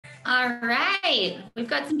All right, we've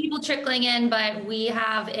got some people trickling in, but we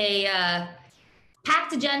have a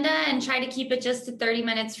packed agenda and try to keep it just to 30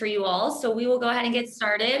 minutes for you all. So we will go ahead and get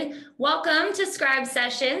started. Welcome to Scribe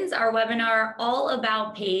Sessions, our webinar all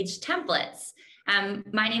about page templates.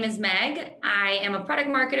 My name is Meg. I am a product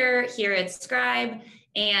marketer here at Scribe,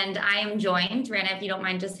 and I am joined, Rana, if you don't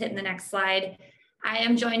mind just hitting the next slide. I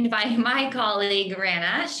am joined by my colleague,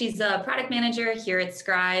 Rana. She's a product manager here at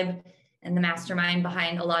Scribe and the mastermind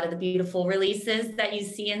behind a lot of the beautiful releases that you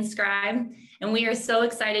see in Scribe. And we are so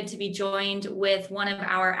excited to be joined with one of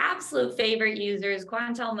our absolute favorite users,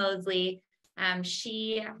 Qwantel Mosley.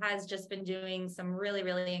 She has just been doing some really,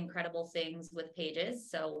 really incredible things with pages.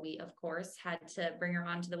 So we, of course, had to bring her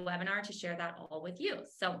onto the webinar to share that all with you.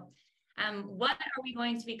 So what are we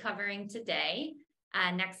going to be covering today?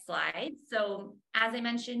 Next slide. So as I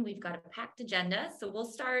mentioned, we've got a packed agenda. So we'll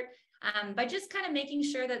start by just kind of making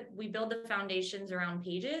sure that we build the foundations around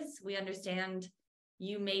pages. We understand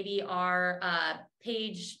you maybe are a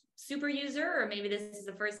page super user, or maybe this is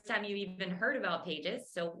the first time you've even heard about pages.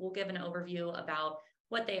 So we'll give an overview about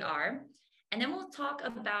what they are. And then we'll talk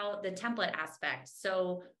about the template aspect.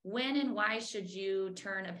 So when and why should you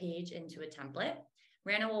turn a page into a template?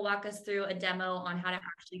 Rana will walk us through a demo on how to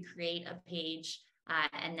actually create a page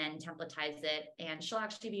and then templatize it. And she'll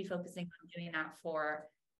actually be focusing on doing that for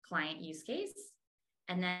client use case.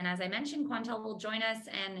 And then, as I mentioned, Qwantel will join us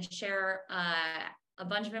and share a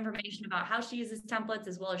bunch of information about how she uses templates,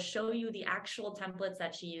 as well as show you the actual templates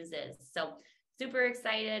that she uses. So super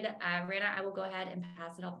excited. Rana, I will go ahead and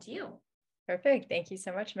pass it off to you. Perfect. Thank you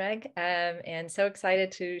so much, Meg. And so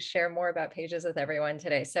excited to share more about pages with everyone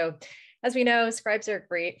today. So as we know, scribes are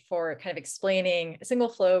great for kind of explaining a single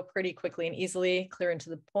flow pretty quickly and easily, clear and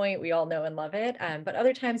to the point. We all know and love it. But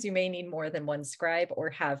other times you may need more than one scribe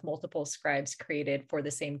or have multiple scribes created for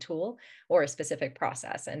the same tool or a specific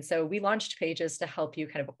process. And so we launched Pages to help you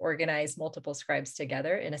kind of organize multiple scribes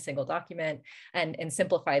together in a single document and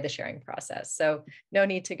simplify the sharing process. So no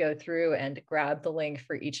need to go through and grab the link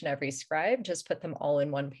for each and every scribe, just put them all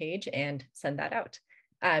in one page and send that out.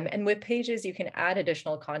 And with Pages, you can add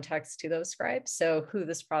additional context to those scribes. So who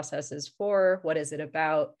this process is for, what is it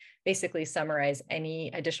about, basically summarize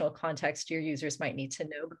any additional context your users might need to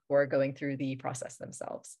know before going through the process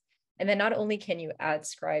themselves. And then not only can you add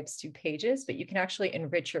scribes to Pages, but you can actually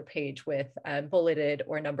enrich your page with bulleted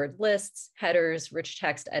or numbered lists, headers, rich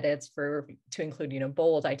text edits to include,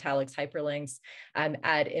 bold, italics, hyperlinks,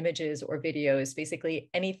 add images or videos,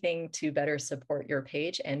 basically anything to better support your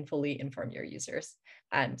page and fully inform your users.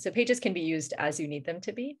 So Pages can be used as you need them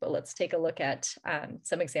to be, but let's take a look at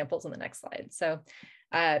some examples on the next slide. So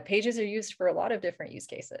Pages are used for a lot of different use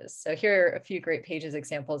cases. So here are a few great Pages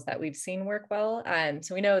examples that we've seen work well.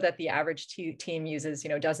 So we know that the average team uses,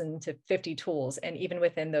 dozen to 50 tools. And even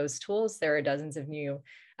within those tools, there are dozens of new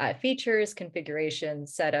features,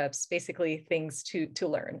 configurations, setups, basically things to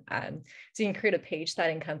learn. So you can create a page that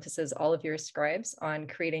encompasses all of your scribes on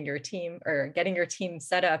creating your team or getting your team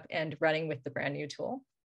set up and running with the brand new tool.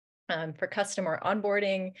 For customer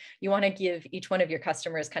onboarding, you want to give each one of your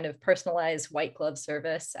customers kind of personalized white glove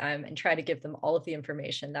service and try to give them all of the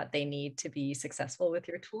information that they need to be successful with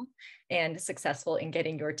your tool and successful in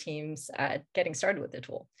getting your teams getting started with the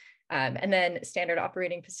tool. And then standard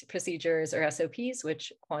operating procedures or SOPs,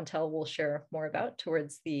 which Qwantel will share more about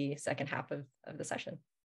towards the second half of the session.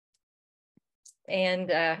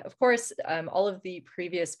 And of course, all of the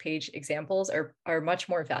previous page examples are much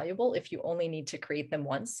more valuable if you only need to create them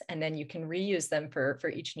once, and then you can reuse them for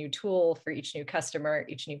each new tool, for each new customer,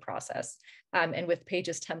 each new process. And with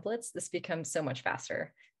Pages templates, this becomes so much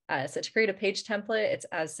faster. So to create a page template, it's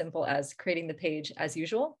as simple as creating the page as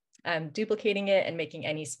usual, duplicating it and making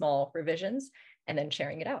any small revisions, and then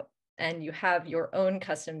sharing it out. And you have your own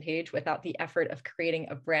custom page without the effort of creating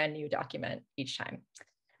a brand new document each time.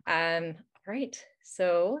 All right,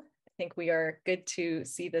 so I think we are good to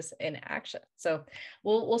see this in action. So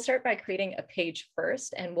we'll start by creating a page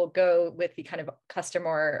first, and we'll go with the kind of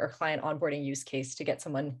customer or client onboarding use case to get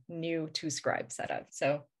someone new to Scribe set up.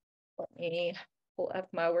 So let me pull up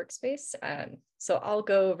my workspace. So I'll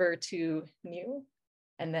go over to new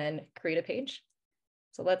and then create a page.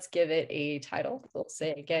 So let's give it a title. We'll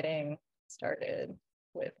say getting started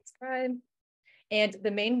with Scribe. And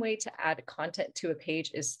the main way to add content to a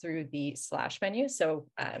page is through the slash menu. So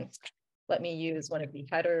let me use one of the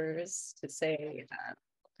headers to say,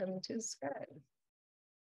 welcome to Scribe.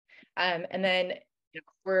 And then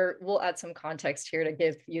we'll add some context here to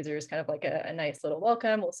give users kind of like a nice little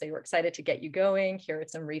welcome. We'll say we're excited to get you going. Here are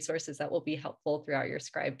some resources that will be helpful throughout your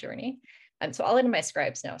Scribe journey. And so I'll enter my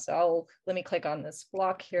scribes now. So let me click on this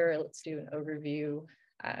block here. Let's do an overview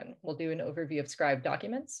we'll do an overview of Scribe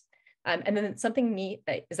documents. And then something neat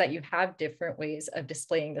is that you have different ways of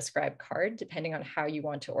displaying the Scribe card depending on how you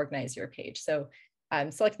want to organize your page. So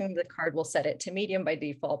selecting the card will set it to medium by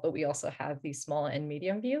default, but we also have the small and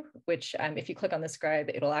medium view, which if you click on the Scribe,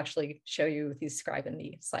 it'll actually show you the Scribe in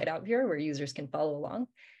the slide out viewer where users can follow along.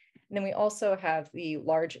 And then we also have the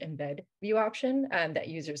large embed view option that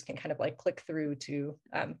users can kind of like click through to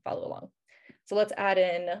follow along. So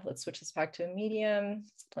let's switch this back to a medium.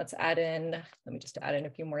 Let me just add in a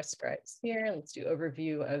few more scribes here. Let's do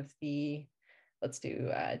overview of let's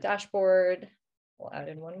do dashboard. We'll add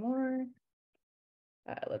in one more.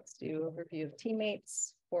 Let's do overview of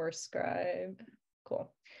teammates for Scribe.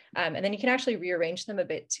 Cool. And then you can actually rearrange them a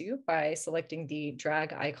bit too by selecting the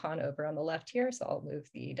drag icon over on the left here. So I'll move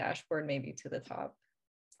the dashboard maybe to the top.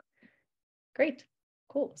 Great.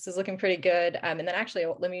 Cool. This is looking pretty good. And then actually,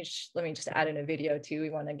 let me just add in a video too. We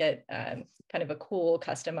want to get kind of a cool,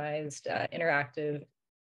 customized, interactive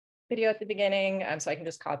video at the beginning. So I can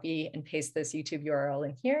just copy and paste this YouTube URL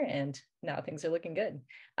in here, and now things are looking good.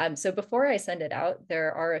 So before I send it out,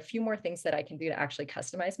 there are a few more things that I can do to actually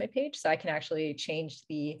customize my page. So I can actually change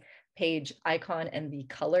the page icon and the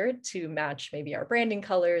color to match maybe our branding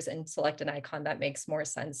colors and select an icon that makes more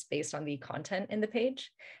sense based on the content in the page.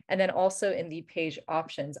 And then also in the page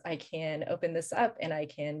options, I can open this up and I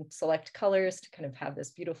can select colors to kind of have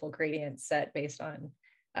this beautiful gradient set based on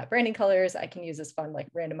branding colors. I can use this fun like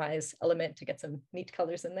randomize element to get some neat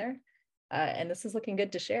colors in there. And this is looking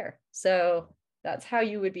good to share. So that's how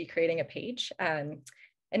you would be creating a page.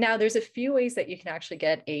 And now there's a few ways that you can actually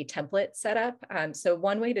get a template set up. So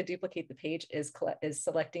one way to duplicate the page is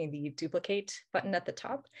selecting the duplicate button at the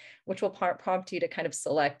top, which will prompt you to kind of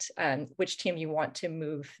select which team you want to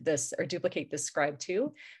move this or duplicate this scribe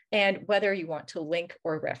to, and whether you want to link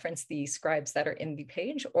or reference the scribes that are in the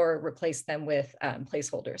page or replace them with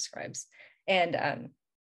placeholder scribes. And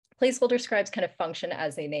placeholder scribes kind of function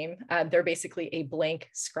as they name. They're basically a blank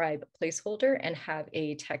scribe placeholder and have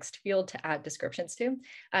a text field to add descriptions to.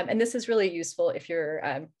 And this is really useful if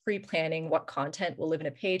you're pre-planning what content will live in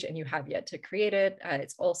a page and you have yet to create it.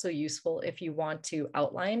 It's also useful if you want to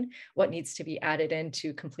outline what needs to be added in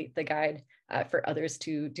to complete the guide for others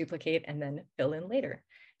to duplicate and then fill in later.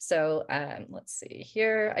 So let's see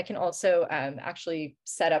here. I can also actually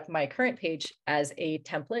set up my current page as a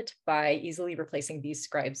template by easily replacing these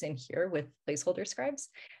scribes in here with placeholder scribes.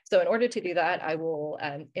 So in order to do that, I will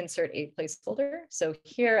insert a placeholder. So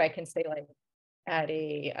here I can say like add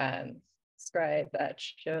a scribe that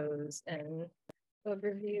shows an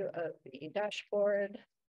overview of the dashboard.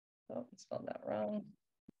 Oh, I spelled that wrong.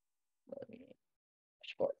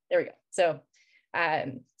 Dashboard. There we go. So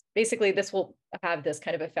basically, this will have this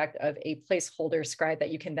kind of effect of a placeholder scribe that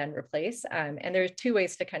you can then replace. And there's two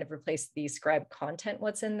ways to kind of replace the scribe content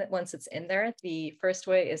once it's in there. The first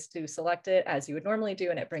way is to select it as you would normally do,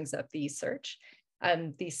 and it brings up the search.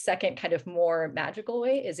 The second kind of more magical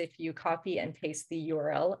way is if you copy and paste the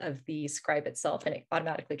URL of the scribe itself, and it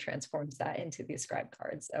automatically transforms that into the scribe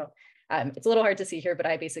card. So it's a little hard to see here, but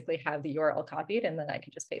I basically have the URL copied, and then I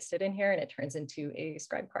can just paste it in here and it turns into a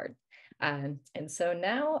scribe card. And so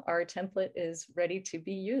now our template is ready to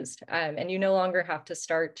be used. And you no longer have to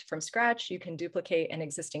start from scratch. You can duplicate an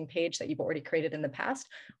existing page that you've already created in the past,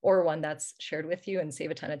 or one that's shared with you, and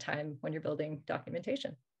save a ton of time when you're building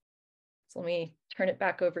documentation. So let me turn it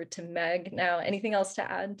back over to Meg. Now, anything else to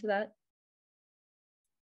add to that?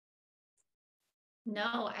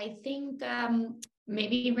 No, I think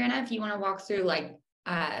maybe Rana, if you want to walk through like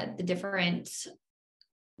the different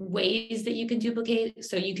ways that you can duplicate,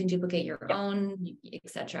 so you can duplicate your own,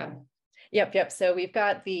 etc. Yep. So we've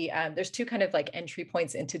got there's two kind of like entry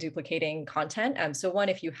points into duplicating content. So one,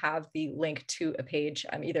 if you have the link to a page,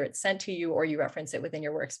 either it's sent to you or you reference it within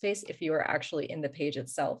your workspace. If you are actually in the page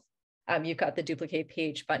itself, you've got the duplicate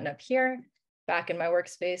page button up here. Back in my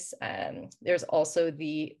workspace, there's also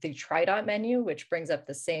the try dot menu, which brings up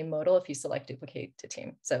the same modal if you select duplicate to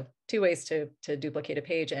team. So two ways to duplicate a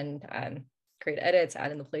page and create edits,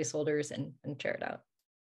 add in the placeholders, and share it out.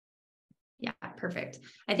 Yeah, perfect.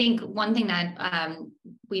 I think one thing that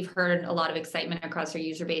we've heard a lot of excitement across our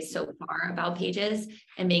user base so far about pages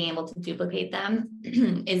and being able to duplicate them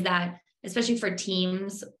is that, especially for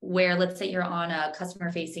teams where, let's say you're on a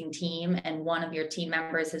customer facing team and one of your team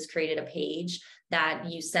members has created a page that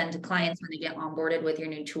you send to clients when they get onboarded with your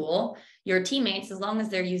new tool, your teammates, as long as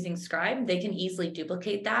they're using Scribe, they can easily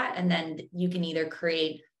duplicate that. And then you can either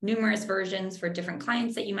create numerous versions for different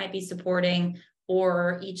clients that you might be supporting,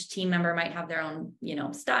 or each team member might have their own,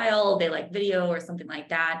 style, they like video or something like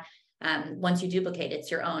that. once you duplicate, it's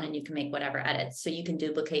your own and you can make whatever edits. So you can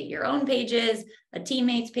duplicate your own pages, a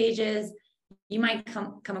teammate's pages. You might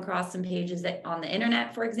come across some pages that on the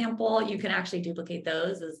internet, for example, you can actually duplicate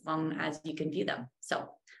those as long as you can view them. So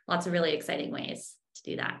lots of really exciting ways to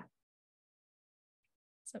do that.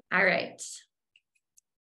 All right.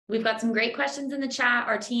 We've got some great questions in the chat.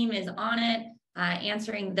 Our team is on it,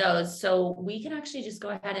 answering those. So we can actually just go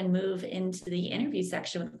ahead and move into the interview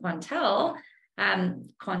section with Qwantel.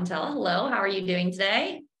 Qwantel, hello, how are you doing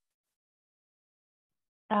today?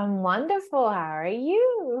 I'm wonderful. How are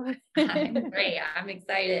you? I'm great. I'm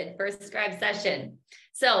excited. First Scribe session.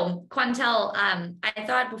 So Qwantel, I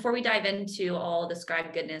thought before we dive into all the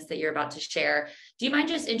Scribe goodness that you're about to share, do you mind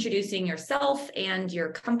just introducing yourself and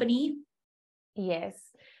your company? Yes.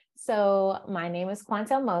 So my name is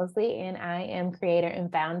Qwantel Mosley, and I am creator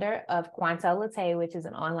and founder of Qwantel, which is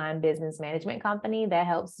an online business management company that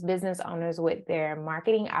helps business owners with their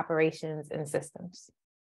marketing, operations, and systems.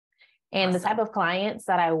 And Awesome. The type of clients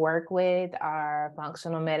that I work with are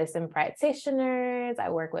functional medicine practitioners. I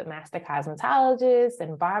work with master cosmetologists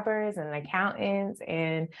and barbers and accountants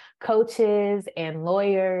and coaches and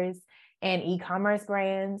lawyers and e-commerce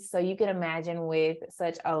brands. So you can imagine with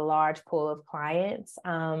such a large pool of clients,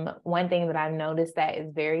 one thing that I've noticed that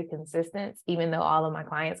is very consistent, even though all of my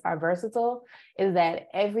clients are versatile, is that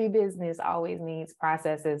every business always needs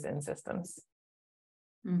processes and systems.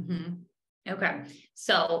 Mm-hmm. Okay.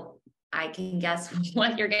 So I can guess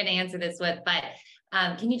what you're going to answer this with, but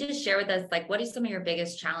can you just share with us, like, what are some of your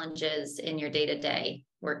biggest challenges in your day-to-day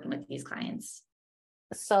working with these clients?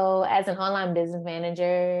 So as an online business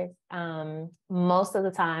manager, most of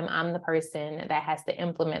the time I'm the person that has to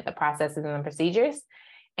implement the processes and the procedures.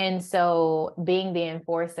 And so being the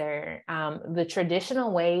enforcer, the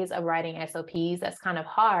traditional ways of writing SOPs, that's kind of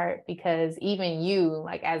hard because even you,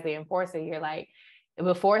 like as the enforcer, you're like,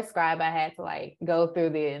 before Scribe, I had to like go through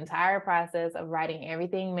the entire process of writing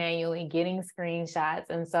everything manually, getting screenshots.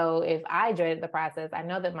 And so if I dreaded the process, I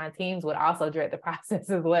know that my teams would also dread the process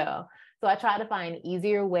as well. So I try to find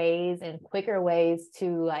easier ways and quicker ways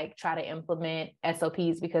to like try to implement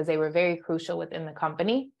SOPs because they were very crucial within the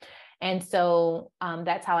company. And so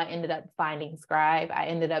that's how I ended up finding Scribe. I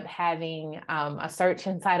ended up having a search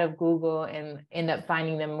inside of Google and ended up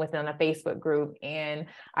finding them within a Facebook group. And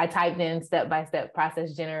I typed in step-by-step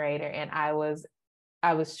process generator, and I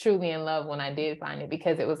was truly in love when I did find it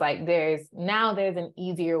because it was like there's an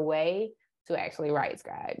easier way to actually write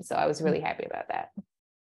Scribe. So I was really happy about that.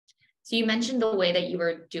 So you mentioned the way that you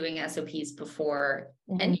were doing SOPs before,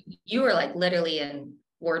 Mm-hmm. and you were like literally in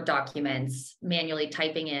Word documents, manually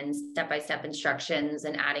typing in step-by-step instructions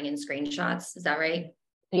and adding in screenshots. Is that right?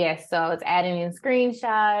 Yes. So I was adding in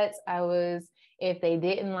screenshots. If they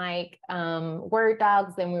didn't like Word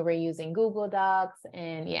docs, then we were using Google Docs.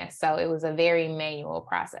 And yes, so it was a very manual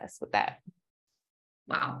process with that.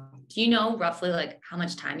 Wow. Do you know roughly like how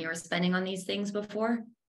much time you were spending on these things before?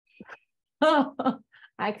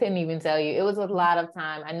 I couldn't even tell you. It was a lot of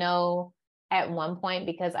time. I know at one point,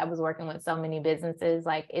 because I was working with so many businesses,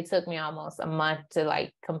 like it took me almost a month to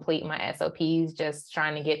like complete my SOPs, just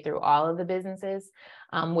trying to get through all of the businesses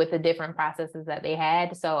with the different processes that they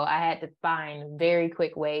had. So I had to find very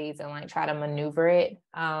quick ways and like try to maneuver it.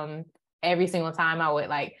 Every single time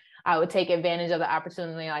I would take advantage of the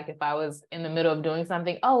opportunity. Like if I was in the middle of doing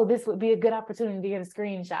something, oh, this would be a good opportunity to get a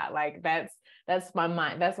screenshot. Like that's my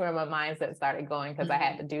mind. That's where my mindset started going because I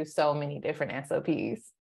had to do so many different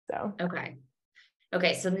SOPs. So okay.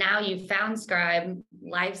 So now you've found Scribe,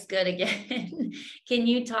 life's good again. Can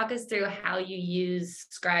you talk us through how you use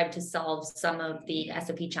Scribe to solve some of the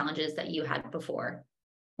SOP challenges that you had before?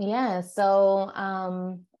 Yeah.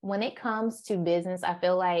 So when it comes to business, I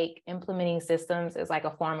feel like implementing systems is like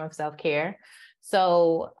a form of self-care.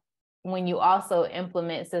 So when you also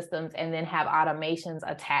implement systems and then have automations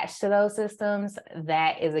attached to those systems,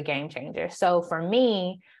 that is a game changer. So for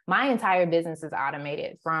me, my entire business is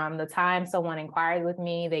automated. From the time someone inquires with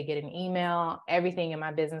me, they get an email, everything in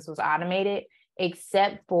my business was automated,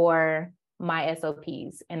 except for my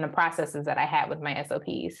SOPs and the processes that I had with my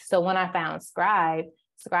SOPs. So when I found Scribe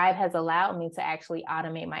has allowed me to actually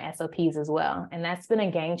automate my SOPs as well. And that's been a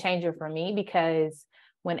game changer for me because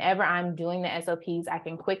whenever I'm doing the SOPs, I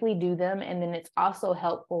can quickly do them. And then it's also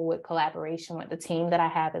helpful with collaboration with the team that I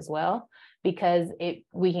have as well, because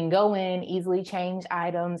we can go in, easily change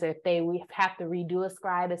items. If we have to redo a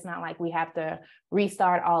Scribe, it's not like we have to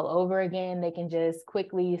restart all over again. They can just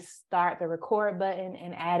quickly start the record button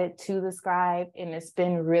and add it to the Scribe. And it's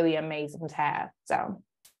been really amazing to have. So.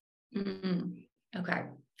 Okay,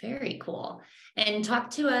 very cool. And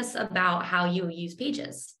talk to us about how you use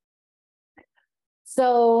pages.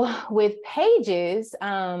 So with pages,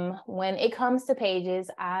 when it comes to pages,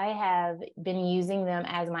 I have been using them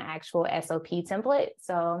as my actual SOP template.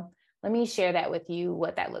 So let me share that with you,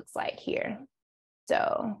 what that looks like here.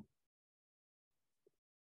 So,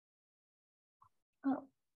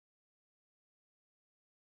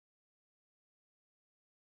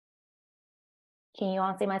 can you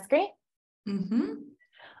all see my screen? Mm-hmm.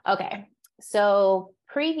 Okay, so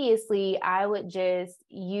previously I would just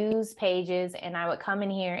use Pages and I would come in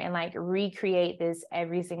here and like recreate this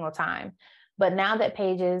every single time. But now that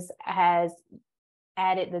Pages has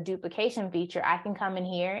added the duplication feature, I can come in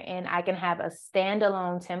here and I can have a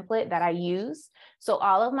standalone template that I use. So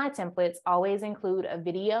all of my templates always include a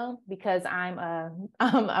video because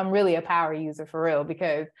I'm really a power user for real,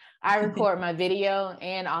 because I record my video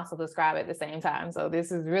and also the Scribe at the same time. So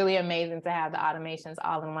this is really amazing to have the automations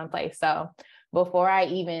all in one place. So before I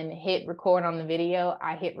even hit record on the video,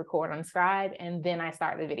 I hit record on Scribe and then I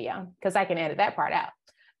start the video because I can edit that part out.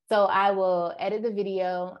 So I will edit the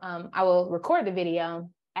video, I will record the video,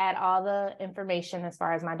 add all the information as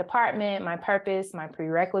far as my department, my purpose, my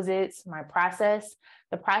prerequisites, my process.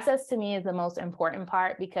 The process to me is the most important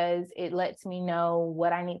part because it lets me know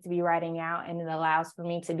what I need to be writing out and it allows for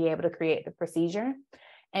me to be able to create the procedure.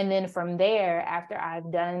 And then from there, after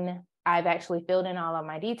I've actually filled in all of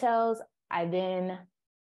my details, I then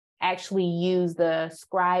actually use the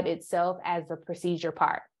Scribe itself as the procedure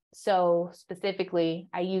part. So specifically,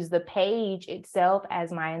 I use the page itself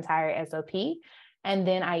as my entire SOP, and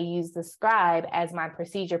then I use the Scribe as my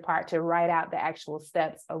procedure part to write out the actual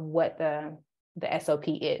steps of what the SOP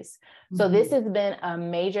is. So this has been a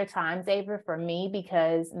major time saver for me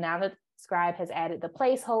because now that Scribe has added the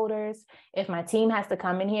placeholders, if my team has to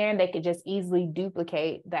come in here, they could just easily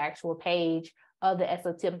duplicate the actual page of the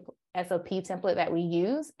SOP template that we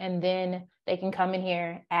use, and then they can come in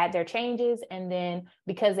here, add their changes, and then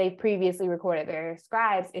because they previously recorded their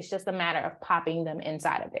scribes, it's just a matter of popping them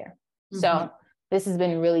inside of there. So this has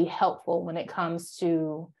been really helpful when it comes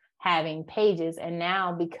to having pages. And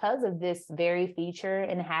now because of this very feature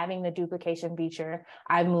and having the duplication feature,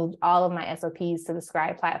 I've moved all of my SOPs to the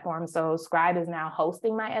Scribe platform. So Scribe is now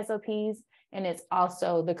hosting my SOPs, and it's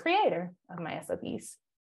also the creator of my SOPs.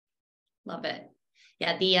 Love it.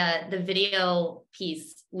 Yeah, the video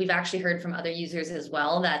piece, we've actually heard from other users as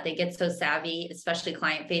well that they get so savvy, especially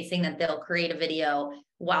client facing, that they'll create a video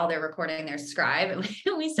while they're recording their Scribe. And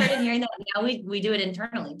we started hearing that now we do it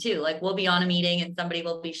internally too. Like we'll be on a meeting and somebody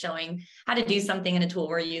will be showing how to do something in a tool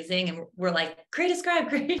we're using. And we're like, create a Scribe.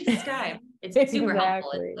 It's super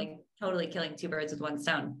helpful. It's like totally killing two birds with one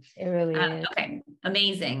stone. It really is. Okay,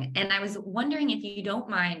 amazing. And I was wondering if you don't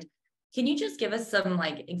mind, can you just give us some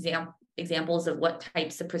like examples of what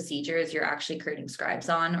types of procedures you're actually creating scribes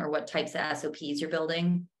on, or what types of SOPs you're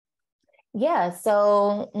building? Yeah,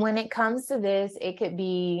 so when it comes to this, it could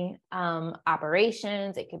be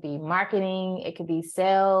operations, it could be marketing, it could be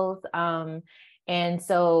sales. And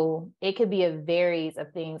so it could be a varies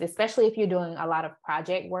of things, especially if you're doing a lot of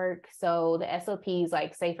project work. So the SOPs,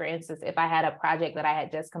 like say, for instance, if I had a project that I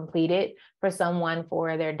had just completed for someone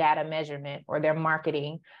for their data measurement or their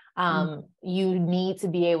marketing, you need to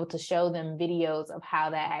be able to show them videos of how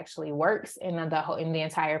that actually works in the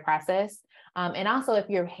entire process. And also if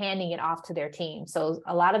you're handing it off to their team. So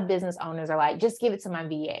a lot of business owners are like, just give it to my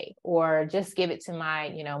VA or just give it to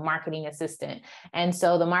my, marketing assistant. And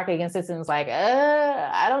so the marketing assistant is like,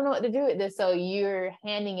 I don't know what to do with this. So you're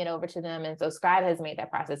handing it over to them. And so Scribe has made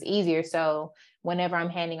that process easier. So whenever I'm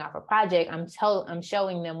handing off a project, I'm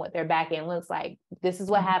showing them what their back end looks like. This is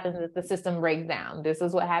what happens if the system breaks down. This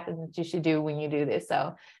is what happens that you should do when you do this.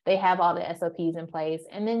 So they have all the SOPs in place,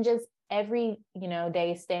 and then just every,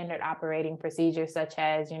 day standard operating procedures, such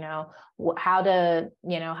as, how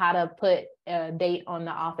to put a date on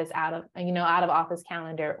the office out of office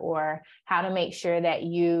calendar, or how to make sure that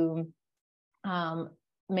you add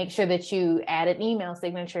an email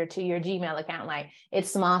signature to your Gmail account. Like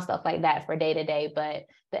it's small stuff like that for day to day, but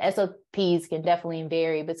the SOPs can definitely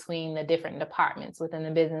vary between the different departments within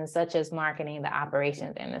the business, such as marketing, the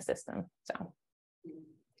operations, and the system. So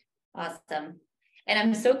awesome. And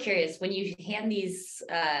I'm so curious, when you hand these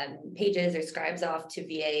pages or scribes off to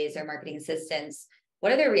VAs or marketing assistants,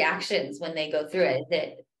 what are their reactions when they go through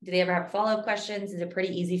it? Do they ever have follow-up questions? Is it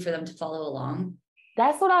pretty easy for them to follow along?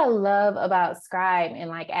 That's what I love about Scribe and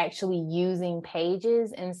like actually using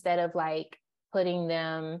pages instead of like putting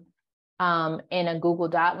them in a Google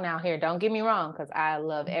Doc. Now here, don't get me wrong, because I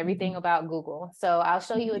love everything about Google. So I'll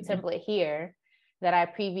show you a template here that I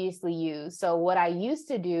previously used. So what I used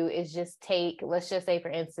to do is just take, let's just say, for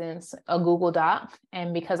instance, a Google Doc.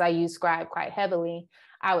 And because I use Scribe quite heavily,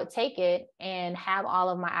 I would take it and have all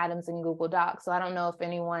of my items in Google Docs. So I don't know if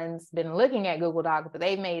anyone's been looking at Google Docs, but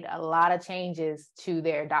they've made a lot of changes to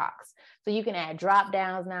their docs. So you can add drop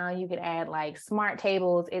downs now, you can add like smart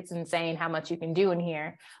tables. It's insane how much you can do in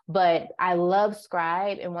here. But I love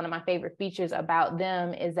Scribe. And one of my favorite features about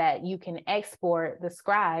them is that you can export the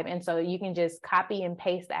Scribe. And so you can just copy and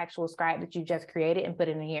paste the actual Scribe that you just created and put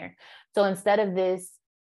it in here. So instead of this,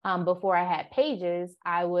 before I had pages,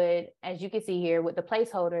 I would, as you can see here with the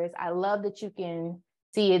placeholders, I love that you can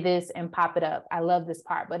see this and pop it up. I love this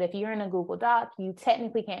part. But if you're in a Google Doc, you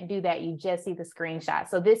technically can't do that. You just see the screenshot.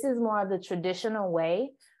 So this is more of the traditional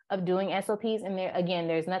way of doing SOPs. And there, again,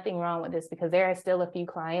 there's nothing wrong with this because there are still a few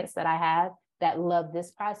clients that I have that love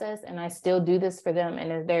this process, and I still do this for them.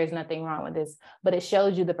 And there's nothing wrong with this, but it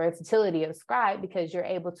shows you the versatility of Scribe because you're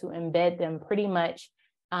able to embed them pretty much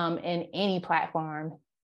in any platform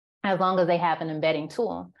as long as they have an embedding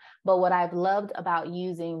tool. But what I've loved about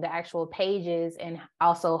using the actual pages and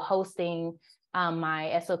also hosting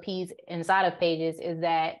my SOPs inside of pages is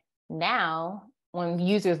that now when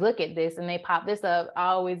users look at this and they pop this up, I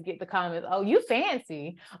always get the comments, oh, you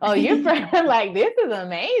fancy. Oh, you're like, this is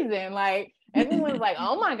amazing. Like everyone's like,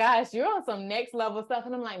 oh my gosh, you're on some next level stuff.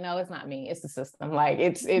 And I'm like, no, it's not me. It's the system. Like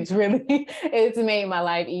it's really, it's made my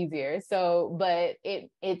life easier. So, but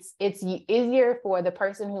it's easier for the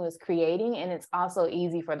person who is creating, and it's also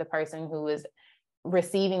easy for the person who is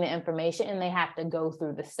receiving the information and they have to go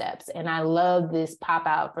through the steps. And I love this pop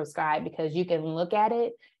out for Scribe because you can look at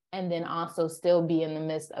it and then also still be in the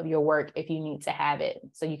midst of your work if you need to have it.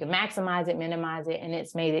 So you can maximize it, minimize it, and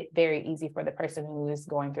it's made it very easy for the person who is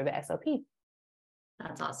going through the SOP.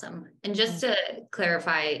 That's awesome. And just to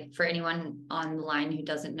clarify for anyone on the line who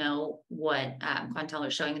doesn't know what Qwantel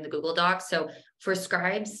is showing in the Google Docs. So for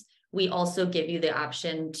Scribes, we also give you the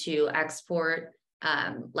option to export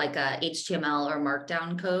like a HTML or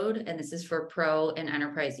Markdown code. And this is for pro and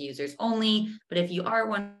enterprise users only. But if you are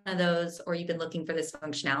one of those, or you've been looking for this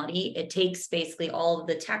functionality, it takes basically all of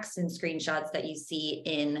the text and screenshots that you see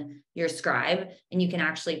in your Scribe, and you can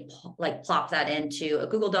actually like plop that into a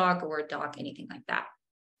Google Doc or Word doc, anything like that.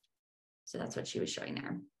 So that's what she was showing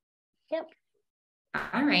there. Yep.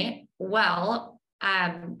 All right. Well,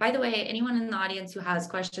 by the way, anyone in the audience who has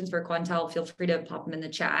questions for Qwantel, feel free to pop them in the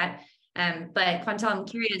chat. But Qwantel, I'm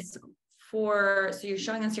curious so you're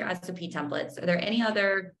showing us your SOP templates. Are there any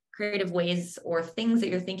other creative ways or things that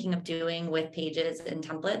you're thinking of doing with pages and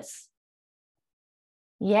templates?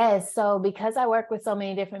 Yes. So because I work with so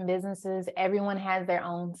many different businesses, everyone has their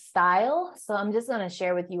own style. So I'm just going to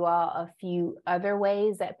share with you all a few other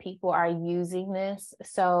ways that people are using this.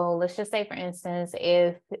 So let's just say, for instance,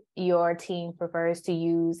 if your team prefers to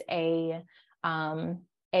use a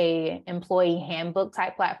employee handbook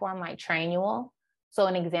type platform like Trainual. So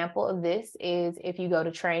an example of this is if you go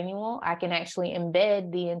to Trainual, I can actually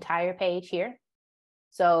embed the entire page here.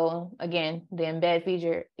 So again, the embed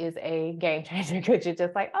feature is a game changer because you're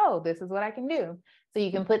just like, oh, this is what I can do. So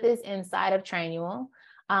you can put this inside of Trainual.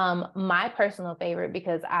 My personal favorite,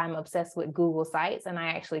 because I'm obsessed with Google Sites and I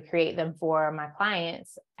actually create them for my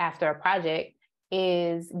clients after a project,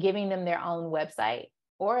 is giving them their own website.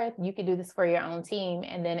 Or you could do this for your own team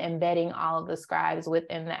and then embedding all of the scribes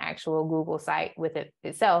within the actual Google site with it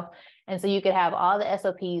itself. And so you could have all the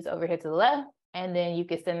SOPs over here to the left, and then you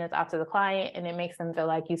could send this off to the client and it makes them feel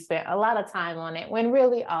like you spent a lot of time on it when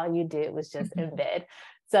really all you did was just embed.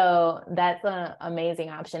 So that's an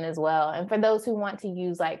amazing option as well. And for those who want to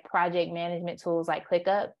use like project management tools like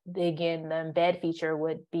ClickUp, again, the embed feature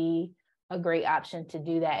would be a great option to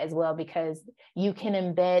do that as well, because you can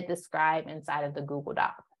embed the scribe inside of the Google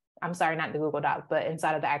Doc. I'm sorry, not the Google Doc, but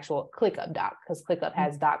inside of the actual ClickUp doc, because ClickUp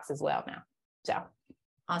has docs as well now. So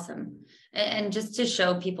awesome. And just to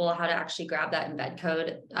show people how to actually grab that embed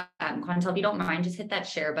code, Qwantel, if you don't mind, just hit that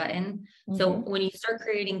share button. So when you start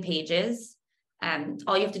creating pages,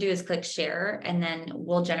 all you have to do is click share, and then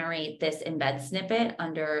we'll generate this embed snippet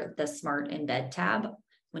under the Smart Embed tab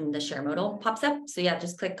when the share modal pops up. So yeah,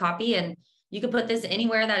 just click copy, and you can put this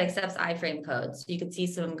anywhere that accepts iframe code. So you can see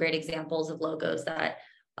some great examples of logos that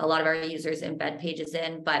a lot of our users embed pages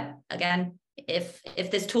in. But again, if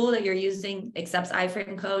this tool that you're using accepts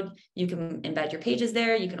iframe code, you can embed your pages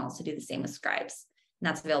there. You can also do the same with scribes, and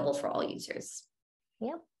that's available for all users.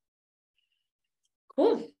 Yep.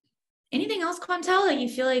 Cool. Anything else, Qwantel, that you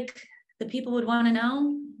feel like the people would want to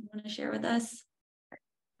know, want to share with us?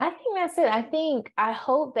 I think that's it. I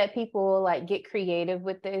hope that people like get creative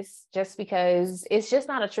with this, just because it's just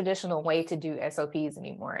not a traditional way to do SOPs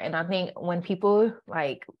anymore. And I think when people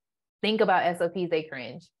like think about SOPs, they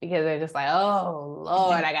cringe because they're just like, oh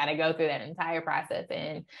Lord, I got to go through that entire process.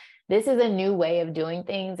 And this is a new way of doing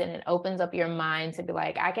things, and it opens up your mind to be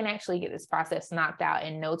like, I can actually get this process knocked out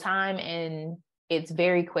in no time, and it's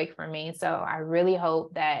very quick for me. So I really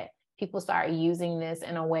hope that people start using this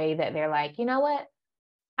in a way that they're like, you know what,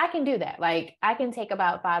 I can do that. Like, I can take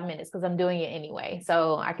about 5 minutes because I'm doing it anyway.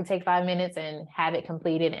 So I can take 5 minutes and have it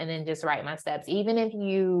completed and then just write my steps. Even if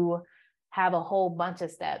you have a whole bunch of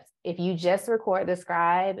steps, if you just record the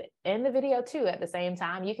Scribe and the video too at the same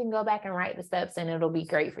time, you can go back and write the steps and it'll be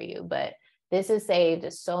great for you. But this has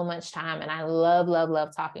saved so much time, and I love, love,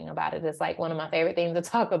 love talking about it. It's like one of my favorite things to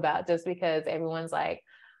talk about, just because everyone's like,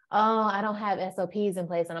 oh, I don't have SOPs in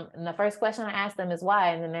place. And the first question I ask them is why.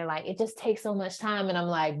 And then they're like, it just takes so much time. And I'm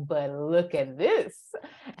like, but look at this.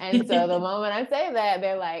 And so the moment I say that,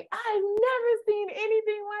 they're like, I've never seen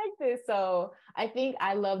anything like this. So I think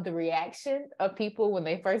I love the reaction of people when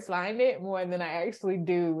they first find it more than I actually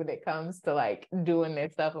do when it comes to like doing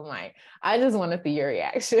this stuff. I'm like, I just want to see your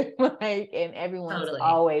reaction. Like, and everyone's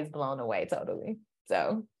always blown away. Totally.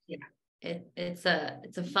 So yeah. It's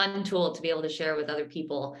a fun tool to be able to share with other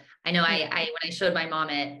people. I know I when I showed my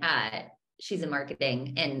mom it, she's in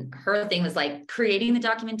marketing, and her thing was like, creating the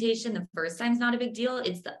documentation the first time is not a big deal.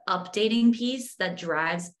 It's the updating piece that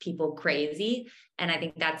drives people crazy. And I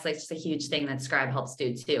think that's like just a huge thing that Scribe helps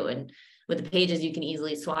do too. And with the pages, you can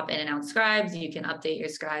easily swap in and out scribes. You can update your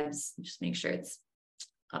scribes, just make sure it's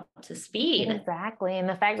up to speed. Exactly. And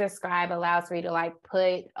the fact that Scribe allows for you to like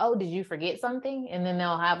put, oh, did you forget something? And then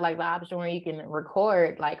they'll have like the option where you can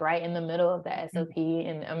record like right in the middle of the SOP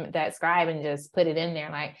and that Scribe and just put it in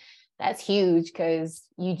there. Like, that's huge, because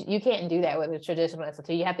you can't do that with a traditional SOP.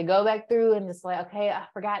 You have to go back through and just like, okay, I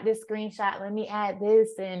forgot this screenshot. Let me add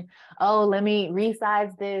this, and oh, let me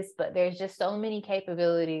resize this. But there's just so many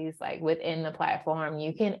capabilities like within the platform.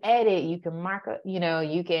 You can edit, you can mark up,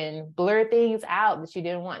 you can blur things out that you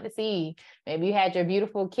didn't want to see. Maybe you had your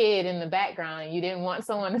beautiful kid in the background and you didn't want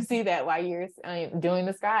someone to see that while you're doing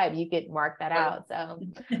the Scribe. You could mark that out. So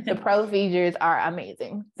the pro features are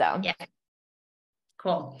amazing. So yeah.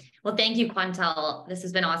 Cool. Well, thank you, Qwantel. This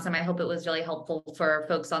has been awesome. I hope it was really helpful for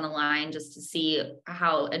folks on the line just to see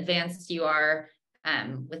how advanced you are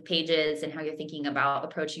with pages and how you're thinking about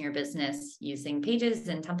approaching your business using pages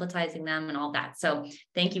and templatizing them and all that. So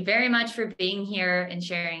thank you very much for being here and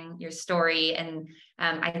sharing your story. And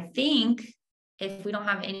I think if we don't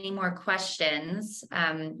have any more questions,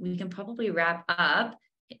 we can probably wrap up.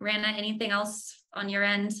 Rana, anything else on your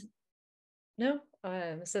end? No.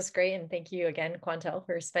 This is great. And thank you again, Qwantel,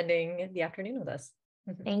 for spending the afternoon with us.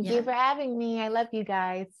 Thank you for having me. I love you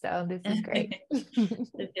guys. So this is great.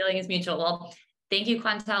 The feeling is mutual. Well, thank you,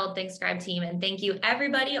 Qwantel. Thanks, Scribe team. And thank you,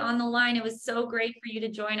 everybody on the line. It was so great for you to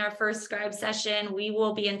join our first Scribe session. We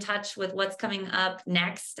will be in touch with what's coming up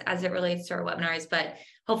next as it relates to our webinars, but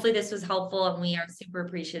hopefully this was helpful, and we are super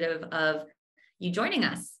appreciative of you joining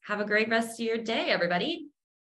us. Have a great rest of your day, everybody.